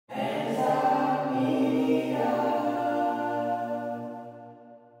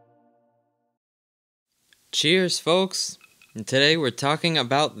Cheers, folks! And today we're talking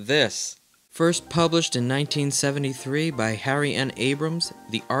about this. First published in 1973 by Harry N. Abrams,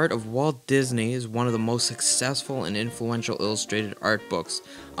 The Art of Walt Disney is one of the most successful and influential illustrated art books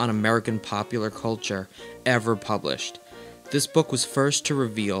on American popular culture ever published. This book was first to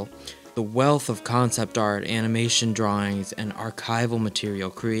reveal the wealth of concept art, animation drawings, and archival material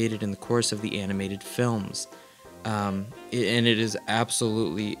created in the course of the animated films. And it is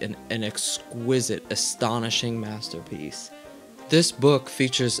absolutely an exquisite, astonishing masterpiece. This book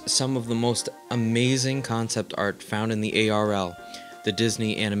features some of the most amazing concept art found in the ARL, the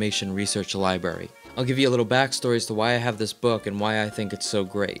Disney Animation Research Library. I'll give you a little backstory as to why I have this book and why I think it's so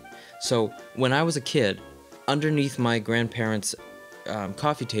great. So, when I was a kid, underneath my grandparents'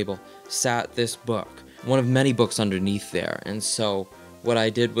 coffee table sat this book, one of many books underneath there. And so what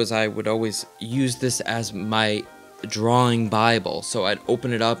I did was I would always use this as my drawing Bible. So I'd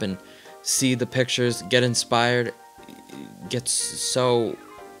open it up and see the pictures, get inspired, get so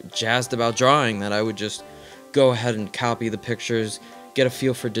jazzed about drawing that I would just go ahead and copy the pictures, get a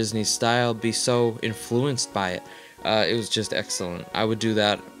feel for Disney's style, be so influenced by it. It was just excellent. I would do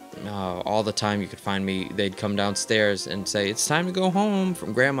that all the time. You could find me, they'd come downstairs and say, "It's time to go home"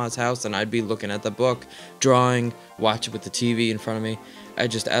 from Grandma's house, and I'd be looking at the book, drawing, watch it with the TV in front of me.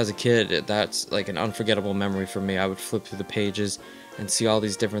 As a kid, that's like an unforgettable memory for me. I would flip through the pages and see all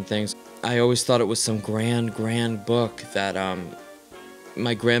these different things. I always thought it was some grand book that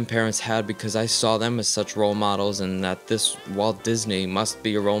my grandparents had, because I saw them as such role models, and that this Walt Disney must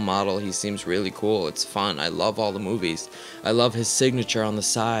be a role model. He seems really cool. It's fun. I love all the movies. I love his signature on the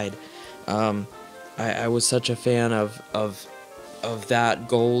side. I was such a fan of that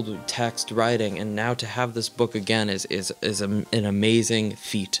gold text writing, and now to have this book again is an amazing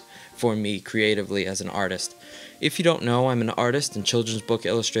feat for me creatively as an artist. If you don't know, I'm an artist and children's book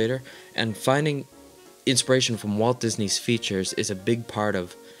illustrator, and finding inspiration from Walt Disney's features is a big part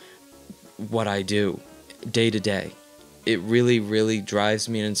of what I do day to day. It really drives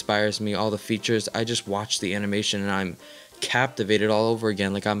me and inspires me. All the features, I just watch the animation and I'm captivated all over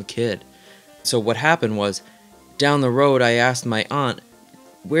again like I'm a kid. So what happened was, down the road I asked my aunt,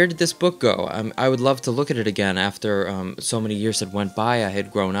 where did this book go? I would love to look at it again after so many years had went by. I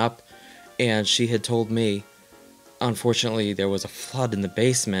had grown up, and she had told me, unfortunately there was a flood in the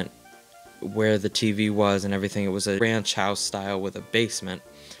basement where the TV was and everything. It was a ranch house style with a basement,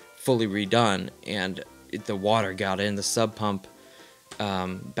 fully redone, and the water got in, the sub pump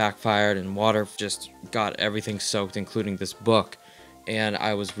backfired, and water just got everything soaked, including this book, and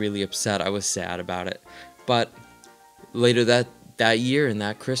I was really upset. I was sad about it. But later that year, and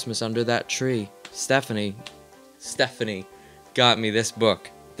that Christmas under that tree, Stephanie got me this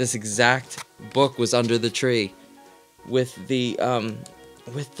book. This exact book was under the tree with the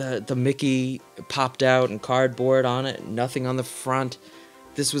Mickey popped out and cardboard on it, nothing on the front.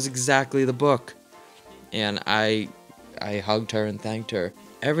 This was exactly the book. And I hugged her and thanked her.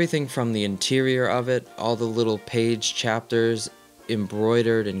 Everything from the interior of it, all the little page chapters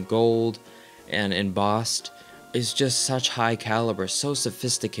embroidered in gold and embossed, is just such high caliber, so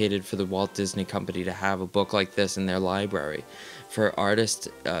sophisticated for the Walt Disney Company to have a book like this in their library. For artists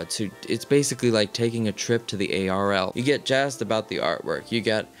it's basically like taking a trip to the ARL. You get jazzed about the artwork. You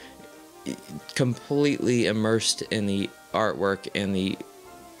get completely immersed in the artwork and the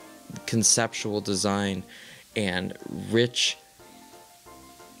conceptual design and rich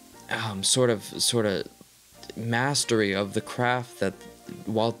sort of mastery of the craft that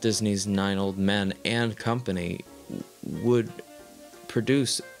Walt Disney's 9 old men and company would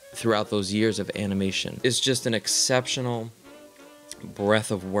produce throughout those years of animation. It's just an exceptional breadth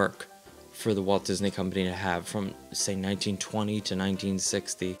of work for the Walt Disney Company to have from, say, 1920 to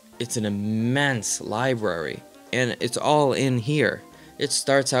 1960. It's an immense library, and it's all in here. It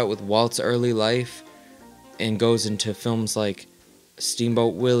starts out with Walt's early life and goes into films like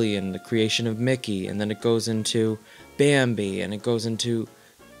Steamboat Willie and the creation of Mickey, and then it goes into Bambi, and it goes into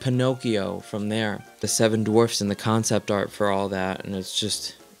Pinocchio from there. The Seven Dwarfs and the concept art for all that, and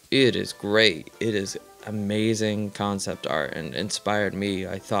it is great. It is amazing concept art and inspired me.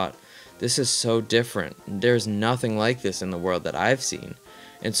 I thought, this is so different. There's nothing like this in the world that I've seen,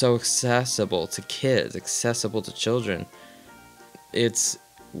 and so accessible to kids, accessible to children. It's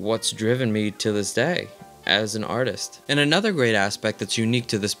what's driven me to this day as an artist. And another great aspect that's unique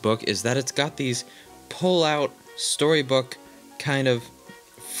to this book is that it's got these pull-out storybook kind of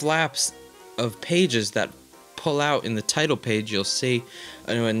flaps of pages that pull out. In the title page, you'll see,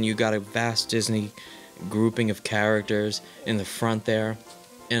 and you got a vast Disney grouping of characters in the front there,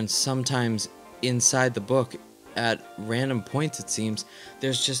 and sometimes inside the book, at random points it seems,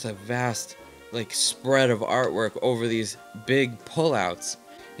 there's just a vast like spread of artwork over these big pullouts.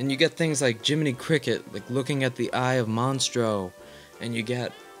 And you get things like Jiminy Cricket, like looking at the eye of Monstro, and you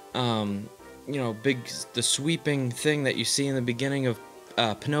get, the sweeping thing that you see in the beginning of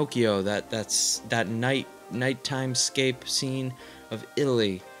Pinocchio, that nighttime scape scene of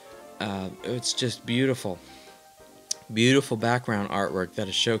Italy. It's just beautiful. Beautiful background artwork that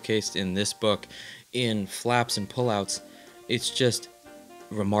is showcased in this book in flaps and pullouts. It's just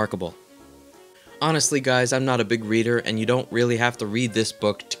remarkable. Honestly, guys, I'm not a big reader, and you don't really have to read this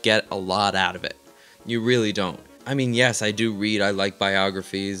book to get a lot out of it. You really don't. I mean, yes, I do read. I like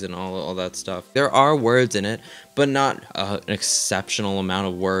biographies and all that stuff. There are words in it, but not an exceptional amount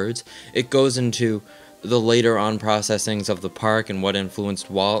of words. It goes into the later on processings of the park and what influenced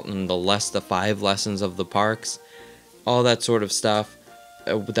Walt and the 5 lessons of the parks. All that sort of stuff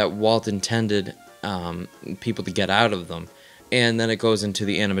that Walt intended people to get out of them. And then it goes into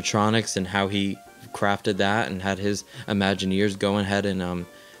the animatronics and how he crafted that and had his Imagineers go ahead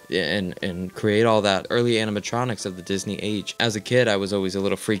and create all that early animatronics of the Disney age. As a kid, I was always a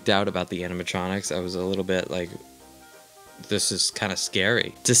little freaked out about the animatronics. I was a little bit like, this is kind of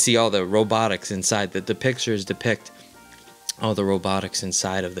scary to see all the robotics inside. The pictures depict all the robotics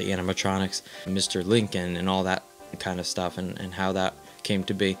inside of the animatronics, Mr. Lincoln and all that kind of stuff, and how that came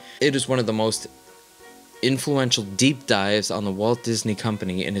to be. It is one of the most influential deep dives on the Walt Disney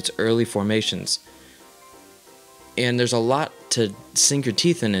Company in its early formations. And there's a lot to sink your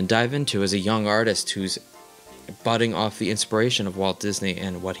teeth in and dive into as a young artist who's budding off the inspiration of Walt Disney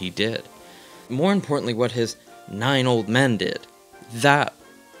and what he did. More importantly, what his 9 old men did. That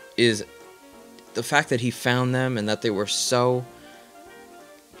is the fact that he found them and that they were so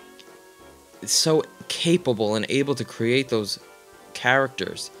capable and able to create those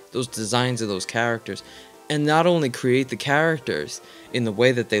characters, those designs of those characters, and not only create the characters in the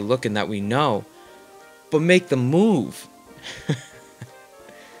way that they look and that we know, but make them move.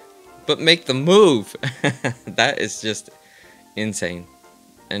 That is just insane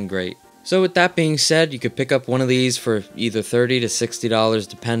and great. So with that being said, you could pick up one of these for either $30 to $60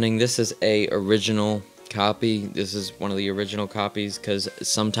 depending. This is a original copy. This is one of the original copies, because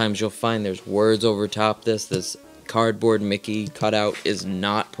sometimes you'll find there's words over top this cardboard Mickey cutout is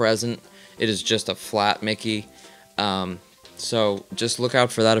not present. It is just a flat Mickey. So just look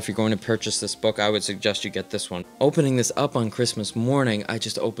out for that if you're going to purchase this book. I would suggest you get this one. Opening this up on Christmas morning, I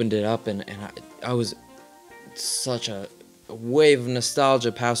just opened it up and I was such a wave of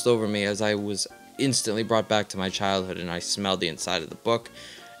nostalgia passed over me as I was instantly brought back to my childhood, and I smelled the inside of the book.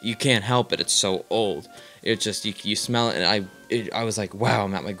 You can't help it, it's so old. It just, you smell it, and I was like, wow,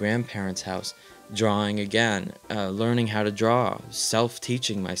 I'm at my grandparents' house, drawing again, learning how to draw,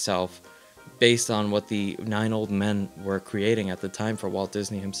 self-teaching myself based on what the 9 old men were creating at the time for Walt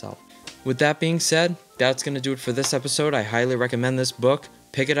Disney himself. With that being said, that's going to do it for this episode. I highly recommend this book.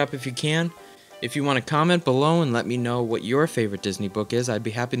 Pick it up if you can. If you want to comment below and let me know what your favorite Disney book is, I'd be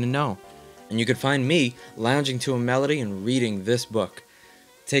happy to know. And you can find me lounging to a melody and reading this book.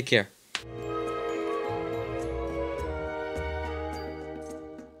 Take care.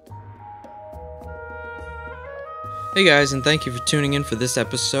 Hey guys, and thank you for tuning in for this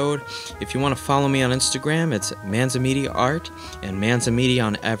episode. If you want to follow me on Instagram, it's ManzaMedia Art and ManzaMedia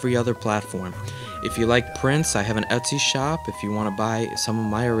on every other platform. If you like prints, I have an Etsy shop if you want to buy some of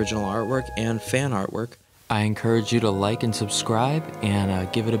my original artwork and fan artwork. I encourage you to like and subscribe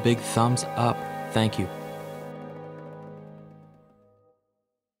and give it a big thumbs up. Thank you.